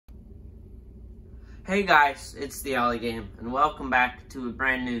Hey guys, it's the Ollie Game, and welcome back to a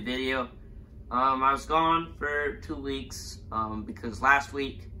brand new video. I was gone for 2 weeks, because last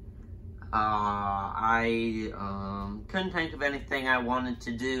week, I couldn't think of anything I wanted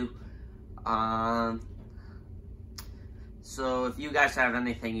to do. So if you guys have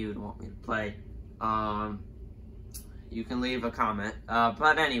anything you would want me to play, you can leave a comment.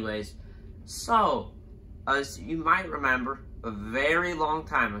 But anyways, so, as you might remember, a very long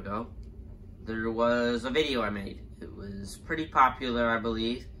time ago, there was a video I made. It was pretty popular, I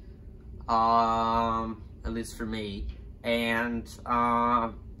believe, at least for me, and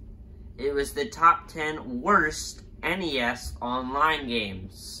it was the top 10 worst NES online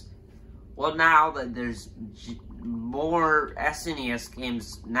games. Well, now that there's more SNES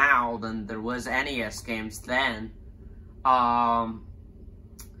games now than there was NES games then, I'm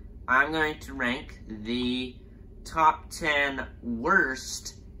going to rank the top 10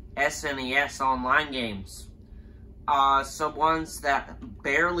 worst SNES online games. Some ones that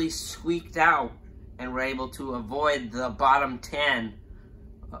barely squeaked out and were able to avoid the bottom 10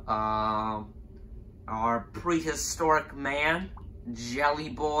 are Prehistoric Man, Jelly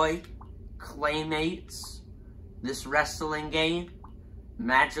Boy, Claymates, this wrestling game,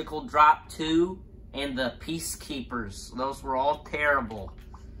 Magical Drop 2, and the Peacekeepers. Those were all terrible.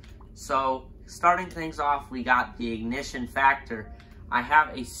 So, starting things off, we got the Ignition Factor. I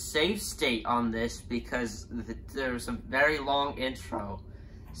have a save state on this because there's a very long intro.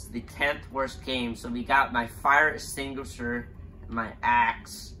 It's the 10th worst game. So we got my fire extinguisher and my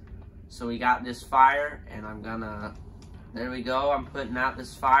axe. So we got this fire, and I'm gonna, there we go, I'm putting out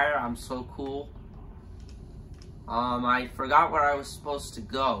this fire. I'm so cool. I forgot where I was supposed to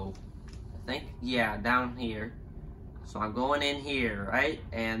go. I think, yeah, down here. So I'm going in here, right?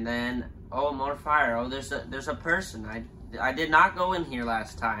 And then, oh, more fire. Oh, there's a person. I did not go in here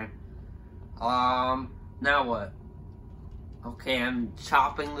last time. Now what? Okay, I'm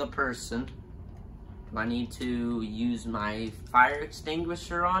chopping the person. Do I need to use my fire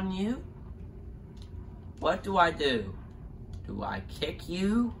extinguisher on you? What do I do? Do I kick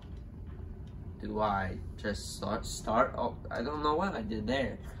you? Do I just start? Oh, I don't know what I did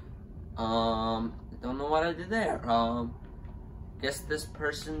there. I don't know what I did there. Guess this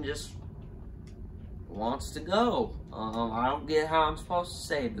person just wants to go. I don't get how I'm supposed to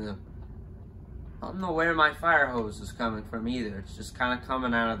save them. I don't know where my fire hose is coming from either. It's just kind of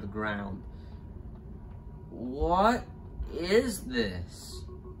coming out of the ground. What is this?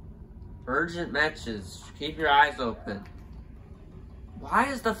 Urgent matches. Keep your eyes open.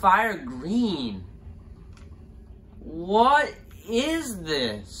 Why is the fire green? What is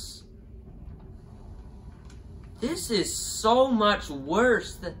this? This is so much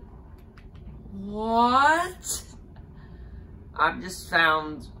worse than... What? I've just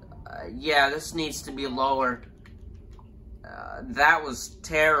found, yeah, this needs to be lowered. That was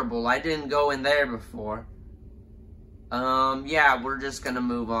terrible. I didn't go in there before. Yeah, we're just gonna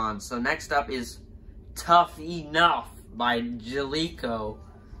move on. So next up is Tough Enough by Jalico.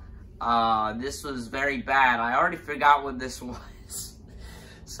 This was very bad. I already forgot what this was.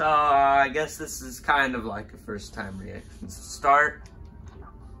 So, I guess this is kind of like a first time reaction. So start.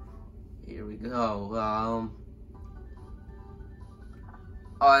 Here we go.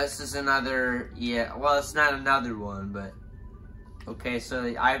 Oh, this is another, yeah, well, it's not another one, but, okay,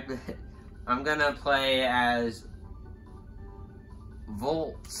 so I'm gonna play as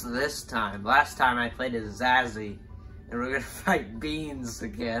Volts this time. Last time I played as Zazzy, and we're gonna fight Beans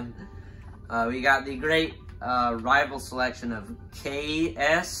again. We got the great rival selection of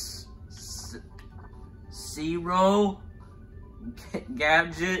KS, Zero,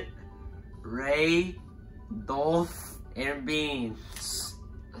 Gadget, Ray, Dolph, and Beans.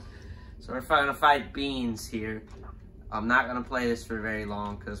 So we're gonna fight Beans here. I'm not gonna play this for very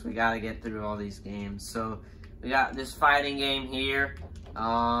long because we gotta get through all these games. So we got this fighting game here.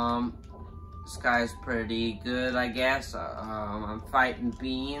 This guy's pretty good, I guess. I'm fighting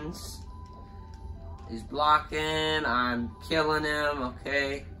Beans. He's blocking. I'm killing him.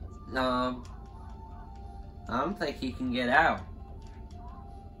 Okay. I don't think he can get out.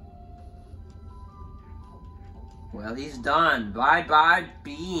 Well, he's done. Bye-bye,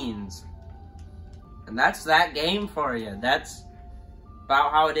 Beans. And that's that game for you. That's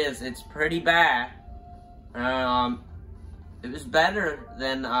about how it is. It's pretty bad. It was better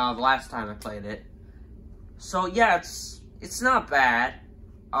than the last time I played it. So, yeah, it's not bad.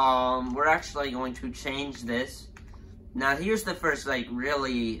 We're actually going to change this. Now, here's the first, like,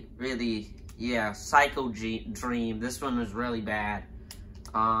 really, yeah, Psycho Dream. This one was really bad.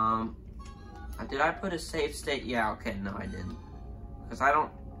 Did I put a save state? Yeah, okay, no, I didn't. Because I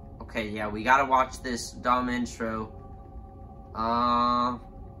don't... Okay, yeah, we gotta watch this dumb intro.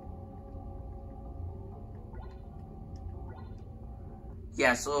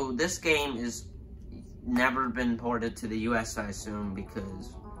 Yeah, so this game is never been ported to the US, I assume,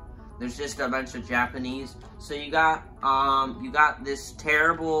 because there's just a bunch of Japanese. So you got this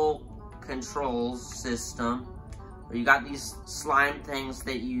terrible controls system where you got these slime things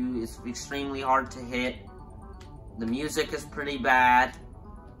that it's extremely hard to hit. The music is pretty bad.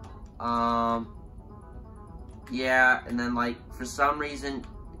 Yeah, and then like for some reason,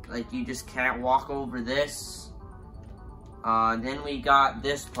 like you just can't walk over this. Then we got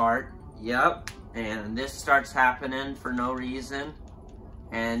this part. Yep. And this starts happening for no reason.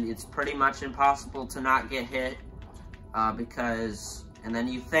 And it's pretty much impossible to not get hit. And then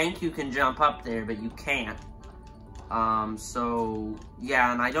you think you can jump up there, but you can't. So,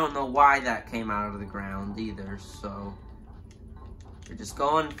 yeah, and I don't know why that came out of the ground either, so. We're just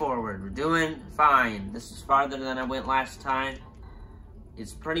going forward. We're doing fine. This is farther than I went last time.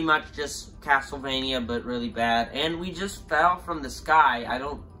 It's pretty much just Castlevania, but really bad. And we just fell from the sky.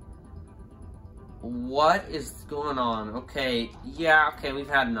 What is going on? Okay, yeah, okay, we've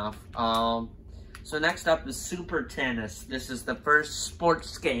had enough. So next up is Super Tennis. This is the first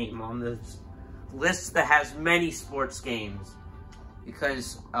sports game on this list that has many sports games.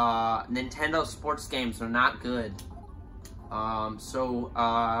 Because Nintendo sports games are not good. I'm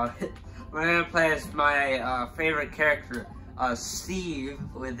gonna play as my favorite character, Steve,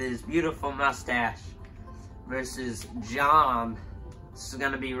 with his beautiful mustache, versus John. This is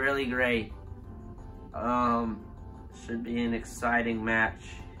gonna be really great. Should be an exciting match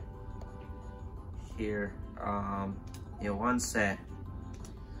here. Yeah, one set.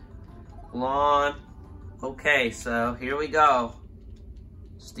 Hold on. Okay, so here we go.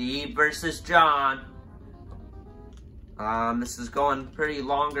 Steve versus John. This is going pretty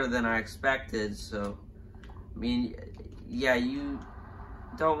longer than I expected, so, I mean, yeah, you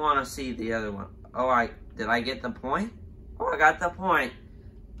don't want to see the other one. Oh, did I get the point? Oh, I got the point.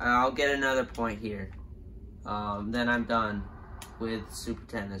 I'll get another point here. Then I'm done with Super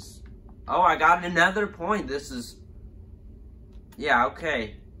Tennis. Oh, I got another point. This is, yeah,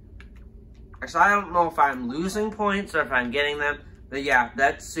 okay. Actually, I don't know if I'm losing points or if I'm getting them. But yeah,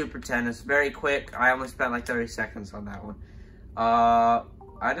 that's Super Tennis. Very quick. I only spent like 30 seconds on that one.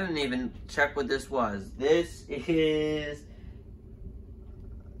 I didn't even check what this was. This is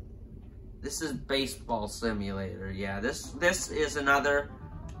Baseball Simulator. Yeah, this is another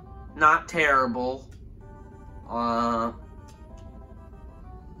not terrible, but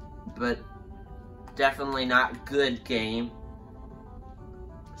definitely not good game.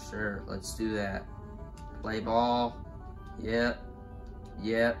 Sure, let's do that. Play ball. Yep.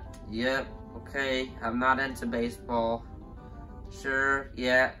 Okay, I'm not into baseball. Sure,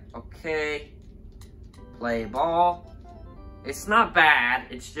 yeah, okay. Play ball. It's not bad,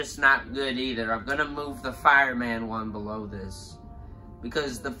 it's just not good either. I'm gonna move the Fireman one below this.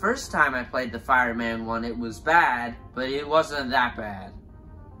 Because the first time I played the Fireman one, it was bad, but it wasn't that bad.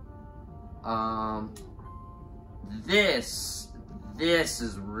 This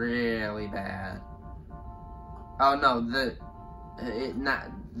is really bad. Oh no,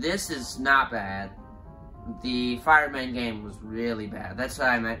 this is not bad. The Fireman game was really bad. That's what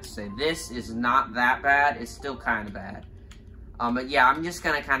I meant to say. This is not that bad. It's still kind of bad. But yeah, I'm just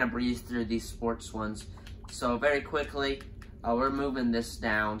gonna kind of breeze through these sports ones. So very quickly, we're moving this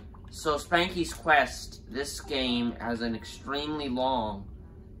down. So Spanky's Quest, this game has an extremely long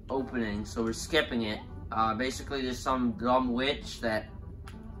opening, so we're skipping it. Basically, there's some dumb witch that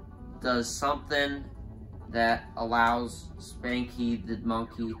does something that allows Spanky the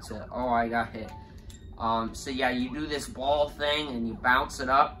monkey to, oh, I got hit. So yeah, you do this ball thing and you bounce it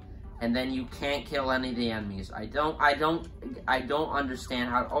up, and then you can't kill any of the enemies. I don't understand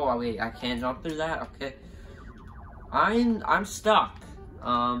how, oh wait, I can't jump through that? Okay. I'm stuck.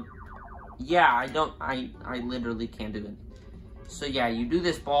 Yeah, I literally can't do it. So yeah, you do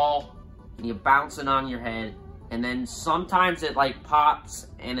this ball, and you bounce it on your head, and then sometimes it like pops,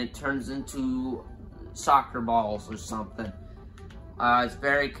 and it turns into soccer balls or something. It's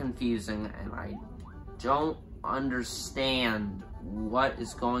very confusing, and I don't understand what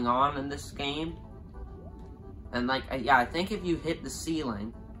is going on in this game. And like, yeah, I think if you hit the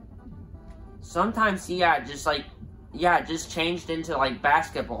ceiling, sometimes, yeah, just like, yeah, it just changed into like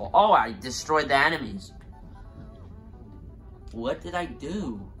basketball. Oh, I destroyed the enemies. What did I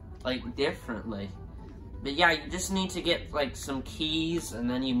do, like, differently? But yeah, you just need to get like some keys and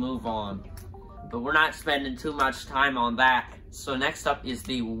then you move on. But we're not spending too much time on that. So next up is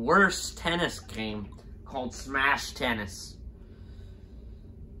the worst tennis game called Smash Tennis.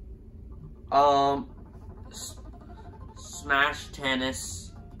 Smash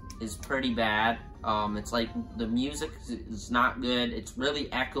Tennis is pretty bad. It's like the music is not good. It's really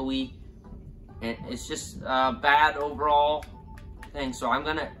echoey. And it's just a bad overall thing. So I'm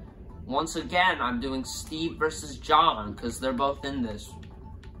gonna, once again, I'm doing Steve versus John because they're both in this.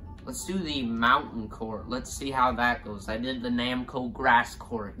 Let's do the mountain court. Let's see how that goes. I did the Namco grass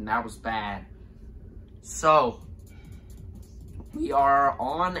court and that was bad. So, we are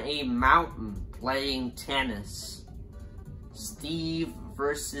on a mountain playing tennis. Steve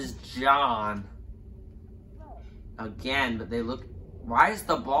versus John. Again, but they look, why is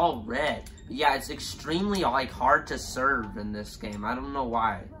the ball red? Yeah, it's extremely like hard to serve in this game. I don't know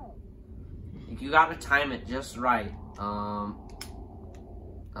why. You gotta time it just right.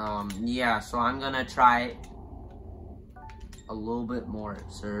 Yeah, so I'm gonna try a little bit more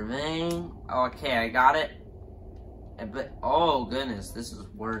serving. Okay, I got it. But, oh goodness, this is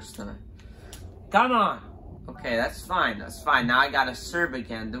worse than come on! Okay, that's fine, that's fine. Now I gotta serve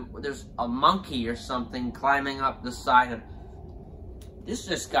again. There's a monkey or something climbing up the side of... This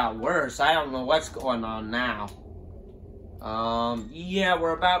just got worse. I don't know what's going on now. Yeah,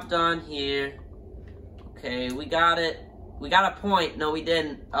 we're about done here. Okay, we got it. We got a point. No, we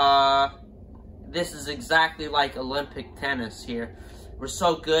didn't. This is exactly like Olympic tennis here. We're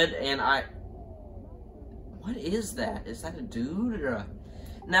so good, and what is that? Is that a dude or a...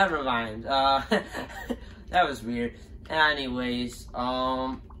 Never mind. That was weird. Anyways,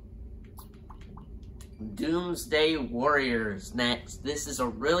 Doomsday Warriors next. This is a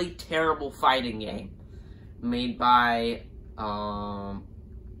really terrible fighting game made by,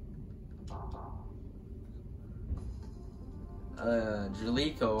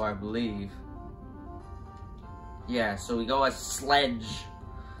 Jalico, I believe. Yeah, so we go as Sledge.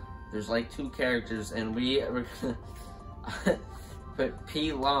 There's like 2 characters, and we're gonna put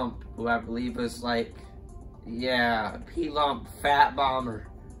P-Lump, who I believe is like, yeah, P-Lump, Fat Bomber,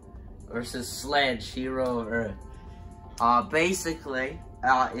 versus Sledge, Hero of Earth. Basically,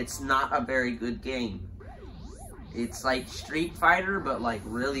 it's not a very good game. It's like Street Fighter, but like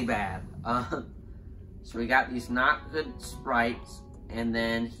really bad. So we got these not good sprites, and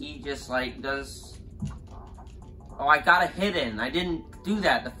then he just like does... Oh, I got a hit in. I didn't do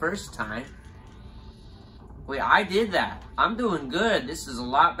that the first time. Wait, I did that. I'm doing good. This is a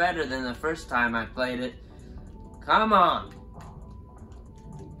lot better than the first time I played it. Come on.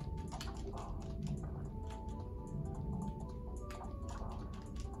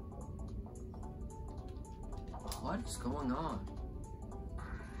 What is going on?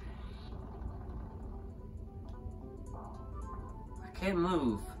 I can't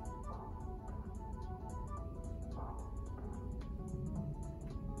move.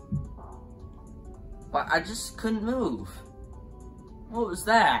 But I just couldn't move. What was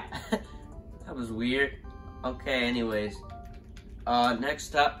that? That was weird. Okay, anyways.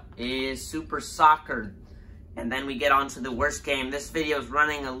 Next up is Super Soccer. And then we get on to the worst game. This video is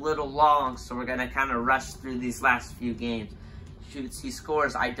running a little long, so we're gonna kind of rush through these last few games. Shoots, he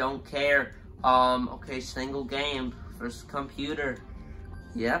scores, I don't care. Okay, single game versus computer.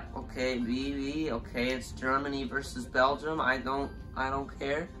 Yep, okay, BB, okay, it's Germany versus Belgium. I don't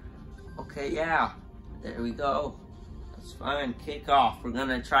care. Okay, yeah. There we go. That's fine. Kick off. We're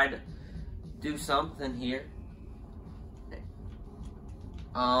gonna try to do something here.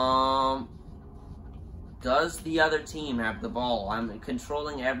 Does the other team have the ball? I'm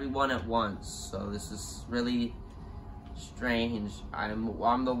controlling everyone at once, so this is really strange.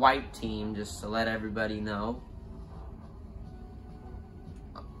 I'm the white team, just to let everybody know.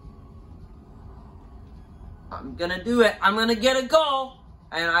 I'm gonna do it. I'm gonna get a goal.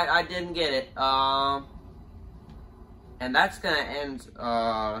 And I didn't get it. And that's gonna end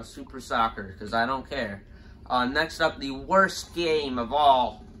Super Soccer, because I don't care. Next up, the worst game of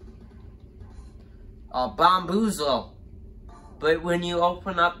all. Bamboozle. But when you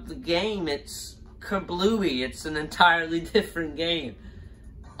open up the game, it's kablooey. It's an entirely different game.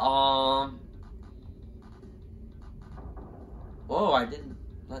 Whoa, I didn't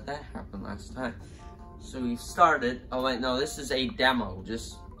let that happen last time. So we started, oh wait, no, this is a demo,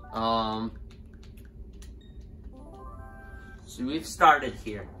 just, so we've started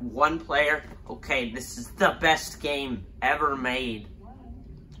here. 1 player, okay, this is the best game ever made.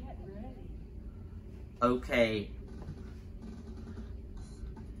 Okay.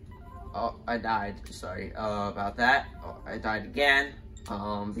 Oh, I died, sorry, about that. Oh, I died again,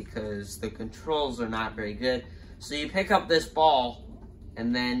 because the controls are not very good. So you pick up this ball,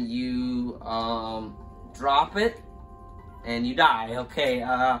 and then you, drop it, and you die. Okay,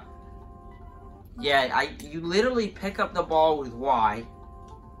 yeah, you literally pick up the ball with Y,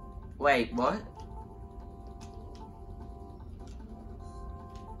 Wait, what?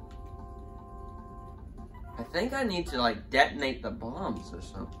 I think I need to, like, detonate the bombs or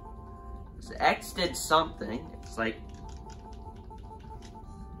something. So X did something. It's like...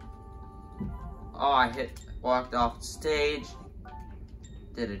 Oh, I walked off the stage.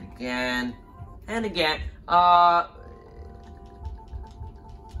 Did it again. And again.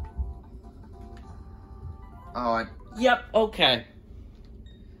 Yep, okay.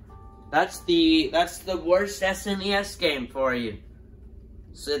 That's the worst SNES game for you.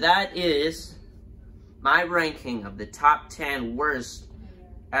 So that is my ranking of the top 10 worst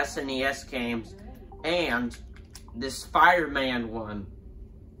SNES games, and this Fireman one.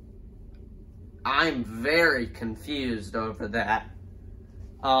 I'm very confused over that.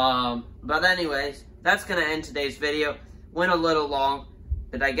 But anyways, that's gonna end today's video. Went a little long,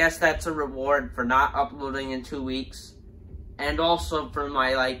 but I guess that's a reward for not uploading in 2 weeks, and also for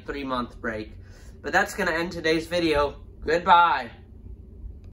my, like, 3-month break. But that's gonna end today's video. Goodbye.